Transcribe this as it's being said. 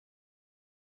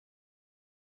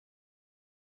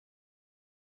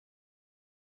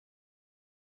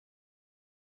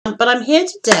but I'm here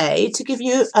today to give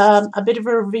you a bit of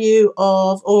a review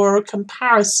of, or a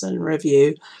comparison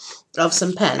review of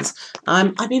some pens.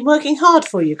 I've been working hard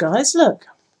for you guys, look.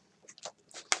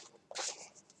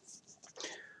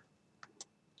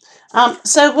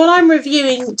 So what I'm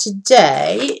reviewing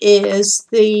today is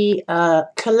the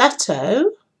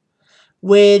Coleto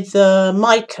with the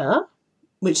Maica,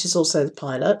 which is also the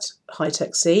Pilot Hi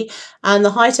Tec C, and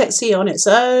the Hi Tec C on its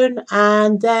own,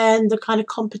 and then the kind of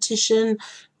competition,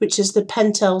 which is the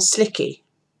Pentel Slicci.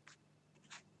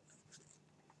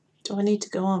 Do I need to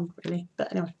go on, really?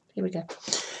 But anyway, here we go.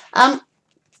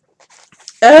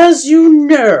 As you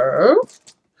know,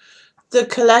 the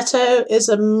Coleto is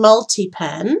a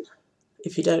multi-pen.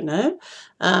 If you don't know,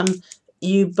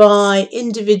 you buy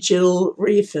individual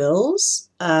refills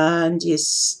and you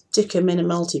stick them in a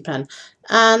multi-pen,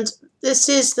 and this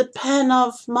is the pen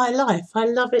of my life. I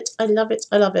love it, I love it,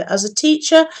 I love it. As a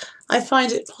teacher, I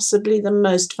find it possibly the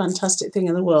most fantastic thing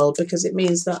in the world, because it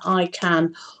means that I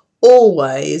can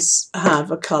always have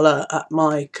a colour at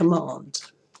my command,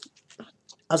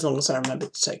 as long as I remember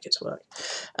to take it to work.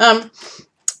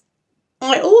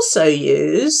 I also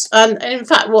use, and in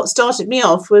fact what started me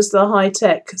off was the Hi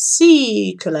Tec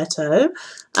C Coleto,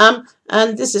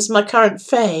 and this is my current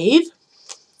fave,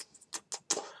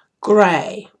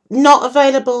 grey. Not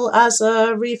available as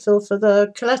a refill for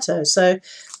the Coleto, so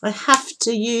I have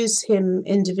to use him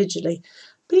individually.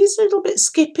 But he's a little bit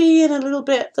skippy and a little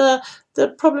bit, the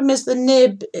problem is the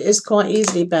nib is quite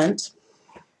easily bent.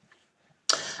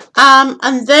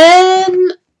 And then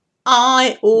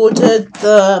I ordered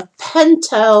the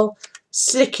Pentel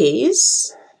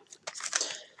Sliccis,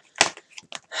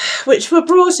 which were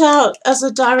brought out as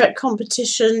a direct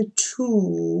competition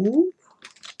to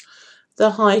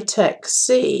the Hi Tec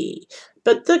C.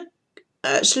 But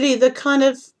actually the kind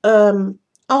of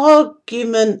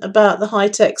argument about the Hi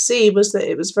Tec C was that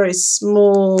it was very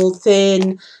small,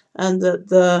 thin, and that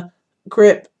the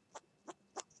grip,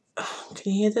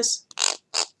 can you hear this?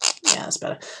 Yeah, that's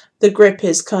better. The grip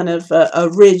is kind of a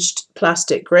ridged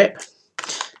plastic grip.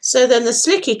 So then the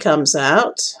Slicci comes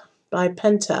out by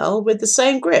Pentel with the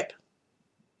same grip,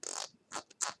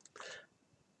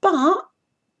 but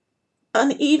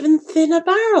an even thinner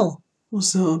barrel.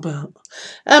 What's that about?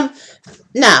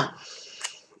 Now,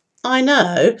 I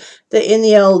know that in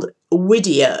the old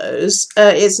videos,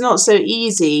 it's not so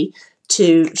easy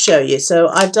to show you. So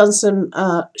I've done some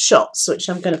shots, which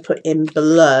I'm going to put in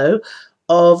below,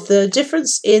 of the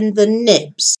difference in the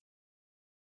nibs.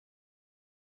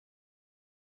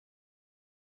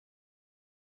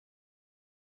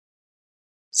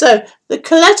 So the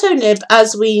Coleto nib,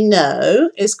 as we know,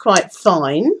 is quite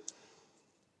fine.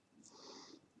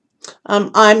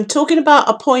 I'm talking about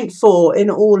a 0.4 in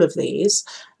all of these.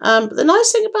 But the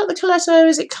nice thing about the Coleto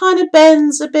is it kind of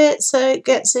bends a bit, so it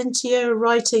gets into your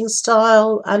writing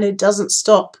style and it doesn't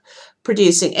stop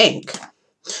producing ink.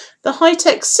 The Hi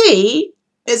Tec C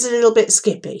is a little bit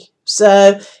skippy,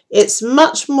 so it's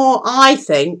much more, I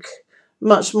think,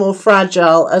 much more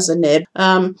fragile as a nib.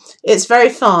 It's very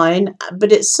fine,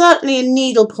 but it's certainly a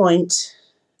needlepoint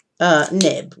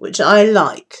nib, which I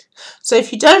like. So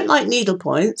if you don't like needle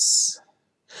points,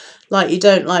 like you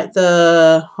don't like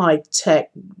the Hi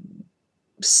Tec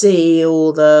C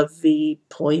or the V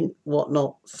point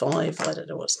whatnot 5, I don't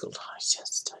know what it's called. I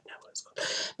just don't know what it's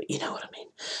called, but you know what I mean.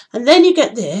 And then you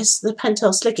get this, the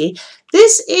Pentel Slicci.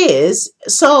 This is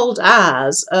sold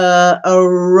as a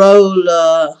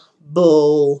roller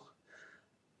ball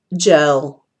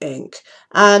gel ink,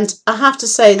 and I have to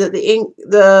say that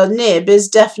the nib is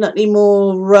definitely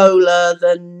more roller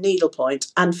than needlepoint,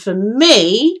 and for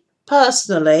me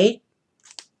personally,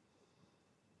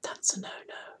 that's a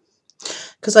no-no,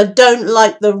 because I don't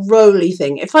like the roly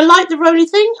thing. If I like the roly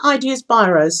thing, I'd use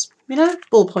biros, you know,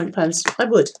 ballpoint pens, I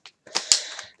would.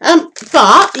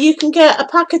 But you can get a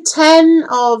pack of 10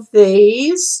 of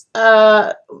these,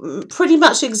 pretty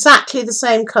much exactly the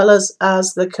same colours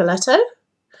as the Coleto.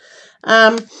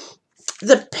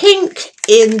 The pink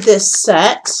in this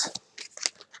set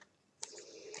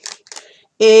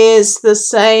is the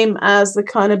same as the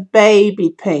kind of baby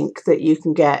pink that you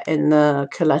can get in the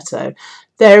Coleto.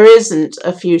 There isn't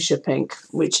a fuchsia pink,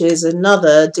 which is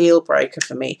another deal breaker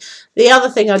for me. The other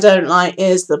thing I don't like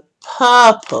is the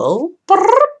purple,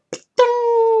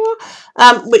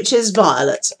 which is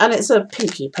violet, and it's a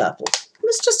pinky purple.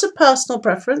 It's just a personal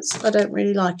preference. I don't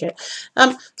really like it.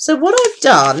 So what I've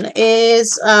done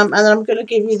is, and I'm going to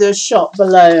give you the shot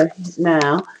below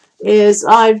now, is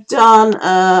I've done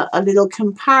a little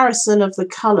comparison of the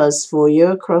colours for you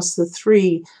across the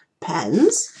 3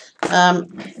 pens,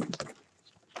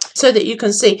 so that you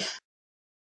can see.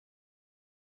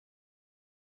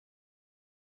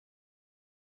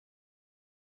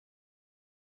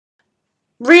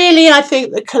 Really, I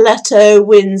think the Coleto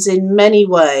wins in many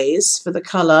ways for the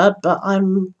colour, but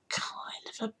I'm kind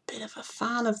of a bit of a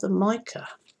fan of the Maica.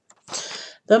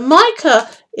 The Maica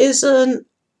is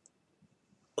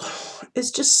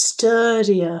just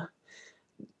sturdier.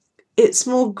 It's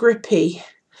more grippy.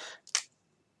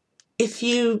 If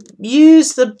you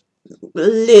use the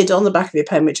lid on the back of your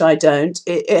pen, which I don't,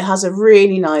 it has a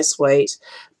really nice weight,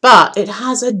 but it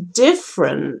has a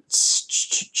different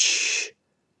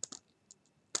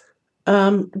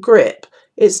grip.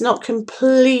 It's not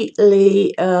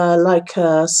completely like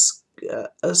a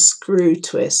screw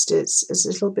twist. It's a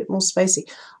little bit more spacey.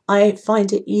 I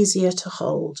find it easier to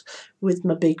hold with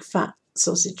my big fat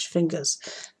sausage fingers.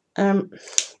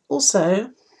 Also,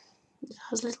 it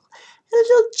has a little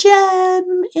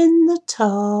gem in the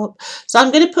top. So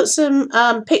I'm going to put some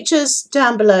pictures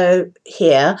down below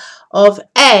here of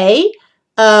A,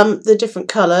 the different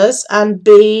colours, and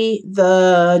B,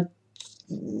 the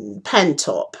pen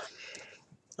top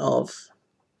of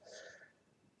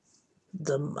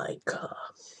the Maica.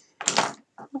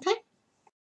 Okay.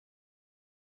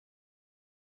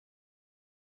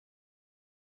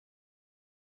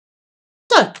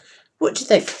 So, what do you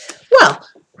think? Well,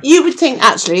 you would think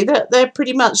actually that they're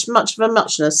pretty much of a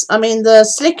muchness. I mean, the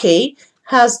Slicci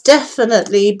has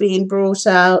definitely been brought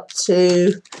out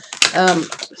to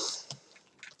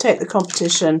take the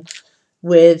competition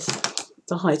with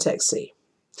the Hi Tec C.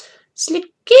 Slicci,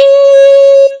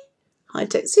 Hi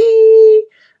Tec C.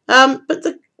 But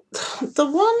the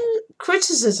one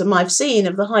criticism I've seen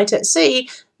of the Hi Tec C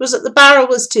was that the barrel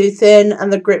was too thin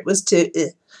and the grip was too.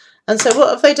 And so what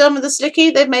have they done with the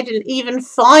Slicci? They've made an even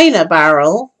finer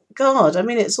barrel. God, I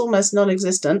mean, it's almost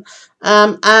non-existent.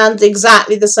 And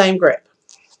exactly the same grip.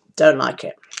 Don't like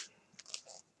it.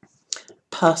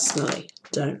 Personally,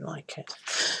 don't like it.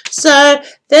 So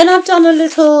then I've done a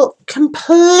little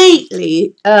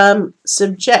completely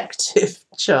subjective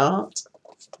chart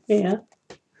here.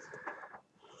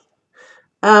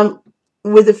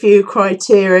 With a few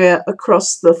criteria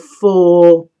across the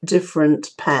 4 different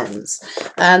pens.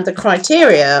 And the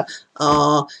criteria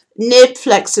are nib,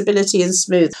 flexibility and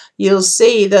smooth. You'll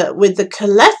see that with the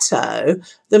Coleto,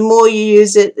 the more you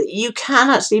use it, you can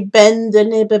actually bend the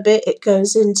nib a bit. It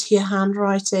goes into your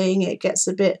handwriting, it gets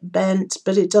a bit bent,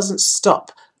 but it doesn't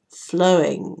stop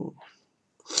flowing.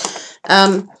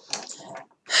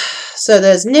 So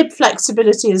there's nib,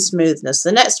 flexibility and smoothness.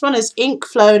 The next one is ink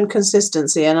flow and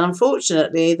consistency. And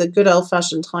unfortunately, the good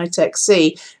old-fashioned Hi Tec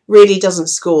C really doesn't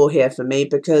score here for me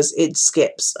because it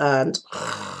skips and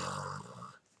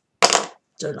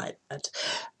don't like that.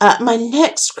 My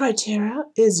next criteria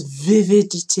is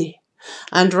vividity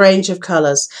and range of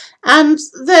colours. And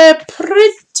they're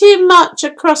pretty much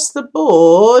across the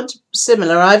board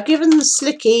similar. I've given the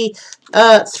Slicci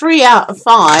 3 out of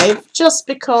 5 just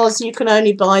because you can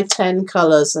only buy 10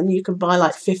 colours and you can buy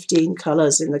like 15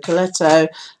 colours in the Coleto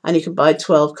and you can buy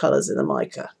 12 colours in the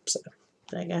Maica. So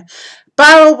there you go.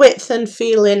 Barrel width and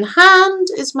feel in hand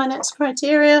is my next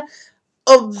criteria.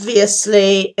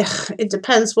 Obviously, it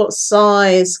depends what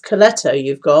size Coleto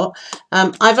you've got.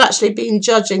 I've actually been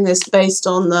judging this based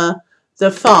on the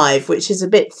 5, which is a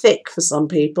bit thick for some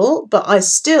people, but I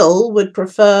still would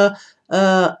prefer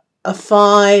a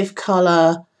 5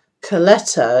 colour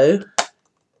Coleto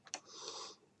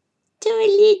to a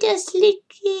little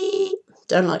Slicci.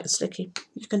 Don't like the Slicci.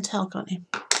 You can tell, can't you?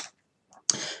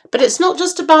 But it's not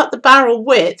just about the barrel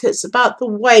width, it's about the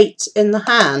weight in the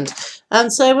hand.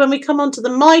 And so when we come onto the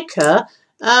Maica,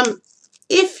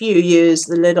 if you use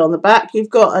the lid on the back, you've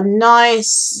got a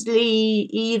nicely,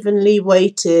 evenly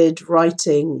weighted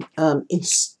writing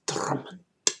instrument.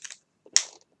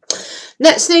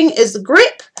 Next thing is the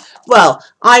grip. Well,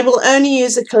 I will only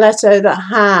use a Coleto that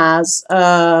has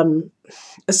a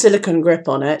silicone grip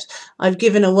on it. I've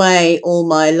given away all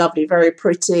my lovely, very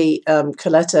pretty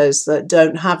Coletos that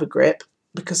don't have a grip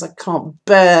because I can't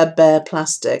bear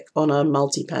plastic on a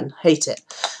multi-pen. Hate it.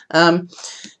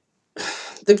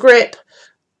 The grip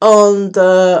on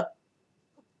the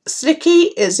Slicci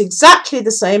is exactly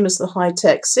the same as the Hi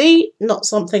Tec C. Not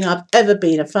something I've ever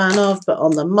been a fan of, but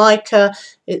on the Maica,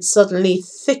 it's suddenly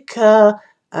thicker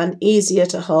and easier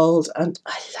to hold, and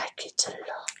I like it a lot.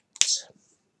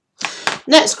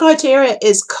 Next criteria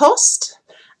is cost,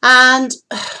 and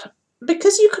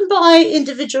because you can buy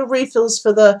individual refills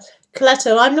for the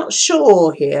Coleto, I'm not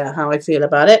sure here how I feel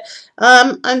about it.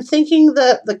 I'm thinking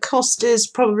that the cost is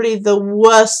probably the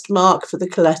worst mark for the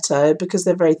Coleto because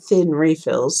they're very thin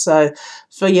refills, so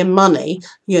for your money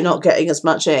you're not getting as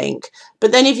much ink.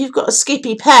 But then if you've got a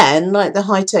skippy pen like the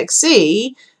Hi Tec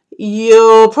C,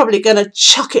 you're probably going to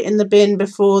chuck it in the bin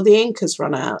before the ink has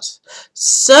run out.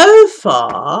 So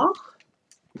far,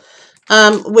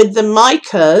 with the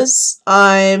Maicas,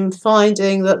 I'm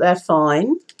finding that they're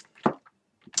fine.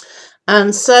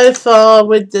 And so far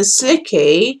with the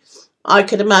Slicci, I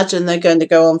could imagine they're going to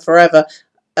go on forever.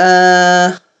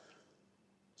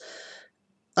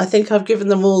 I think I've given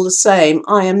them all the same.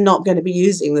 I am not going to be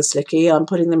using the Slicci. I'm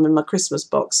putting them in my Christmas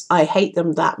box. I hate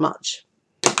them that much.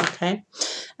 Okay.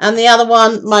 And the other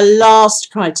one, my last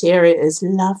criteria is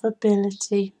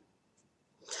lovability.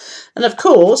 And of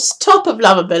course, top of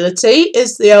lovability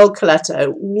is the old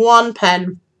Coleto. 1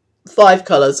 pen, 5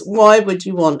 colours. Why would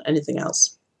you want anything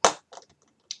else?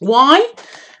 Why?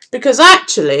 Because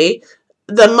actually,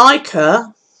 the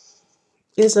Maica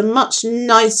is a much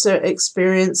nicer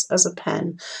experience as a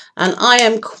pen. And I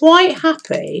am quite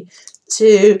happy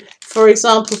to, for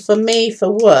example, for me,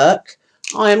 for work,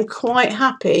 I am quite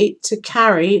happy to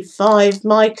carry 5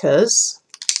 Maicas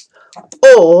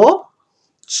or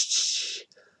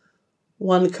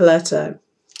 1 Coleto.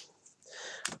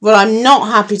 What I'm not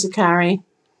happy to carry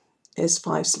is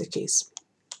 5 Sliccis.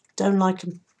 Don't like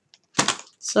them.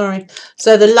 Sorry.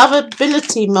 So the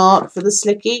lovability mark for the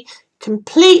Slicci,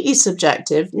 completely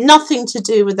subjective, nothing to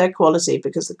do with their quality,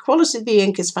 because the quality of the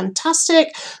ink is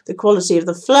fantastic, the quality of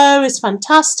the flow is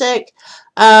fantastic.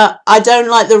 I don't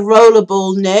like the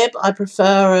rollerball nib. I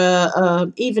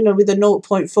prefer, even with a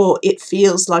 0.4, it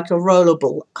feels like a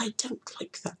rollerball. I don't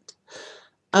like that.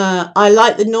 I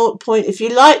like the 0. If you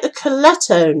like the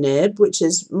Coleto nib, which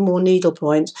is more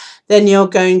needlepoint, then you're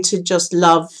going to just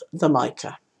love the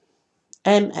Maica.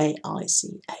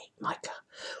 M-A-I-C-A, Maica.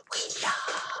 We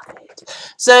love it.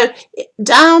 So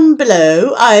down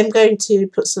below, I'm going to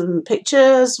put some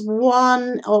pictures.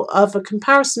 One of a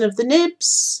comparison of the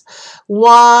nibs.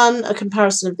 One, a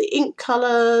comparison of the ink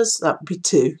colours. That would be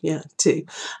 2. Yeah, 2.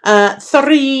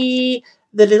 3,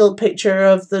 the little picture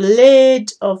of the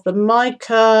lid of the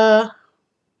Maica.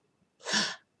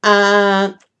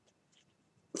 And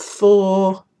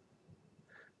 4,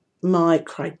 my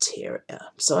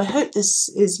criteria. So I hope this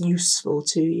is useful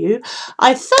to you.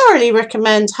 I thoroughly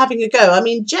recommend having a go. I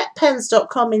mean,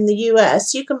 jetpens.com in the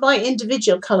US, you can buy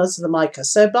individual colours of the Maica.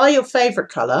 So buy your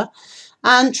favourite colour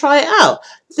and try it out.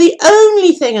 The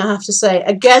only thing I have to say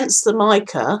against the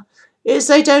Maica is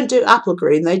they don't do apple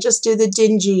green. They just do the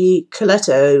dingy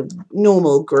Coleto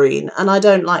normal green. And I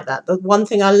don't like that. The one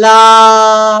thing I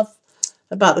love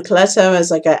about the Coleto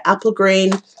is I get apple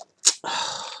green.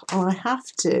 I have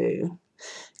to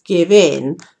give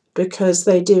in because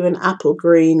they do an apple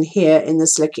green here in the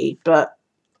Slicci, but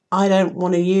I don't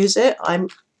want to use it.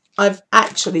 I've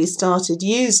actually started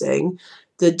using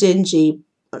the dingy,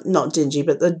 not dingy,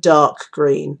 but the dark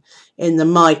green in the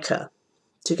Maica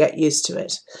to get used to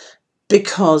it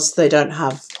because they don't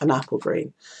have an apple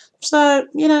green. So,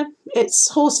 you know, it's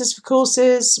horses for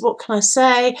courses. What can I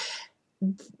say?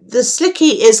 The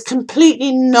Slicci is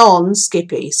completely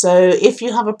non-skippy. So if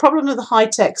you have a problem with the Hi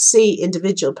Tec C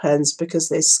individual pens because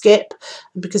they skip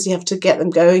and because you have to get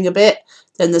them going a bit,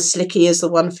 then the Slicci is the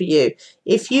one for you.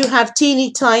 If you have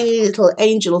teeny tiny little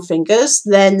angel fingers,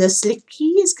 then the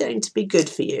Slicci is going to be good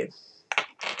for you.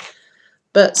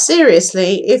 But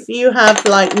seriously, if you have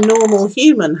like normal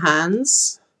human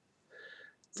hands,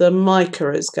 the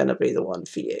Maica is going to be the one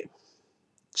for you.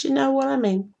 Do you know what I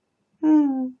mean?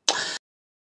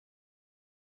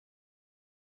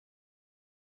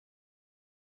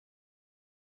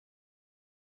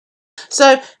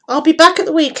 So I'll be back at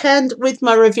the weekend with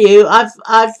my review. I'll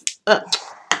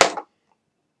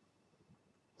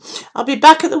be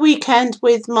back at the weekend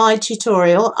with my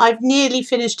tutorial. I've nearly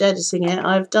finished editing it.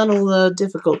 I've done all the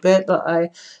difficult bit, but I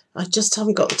just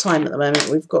haven't got the time at the moment.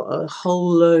 We've got a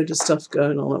whole load of stuff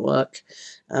going on at work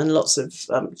and lots of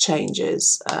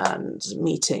changes and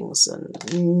meetings and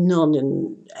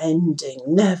non-ending,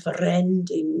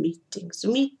 never-ending meetings.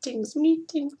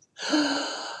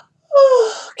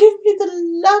 Oh, give me the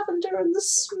lavender and the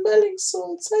smelling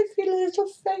salts. I feel a little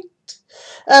faint.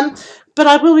 But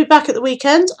I will be back at the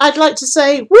weekend. I'd like to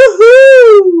say,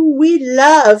 woohoo! We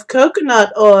love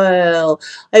coconut oil.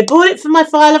 I bought it for my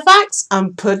file of wax.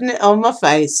 I'm putting it on my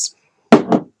face.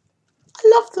 I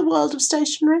love the world of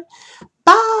stationery.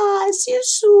 Bye. See you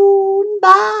soon.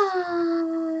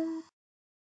 Bye.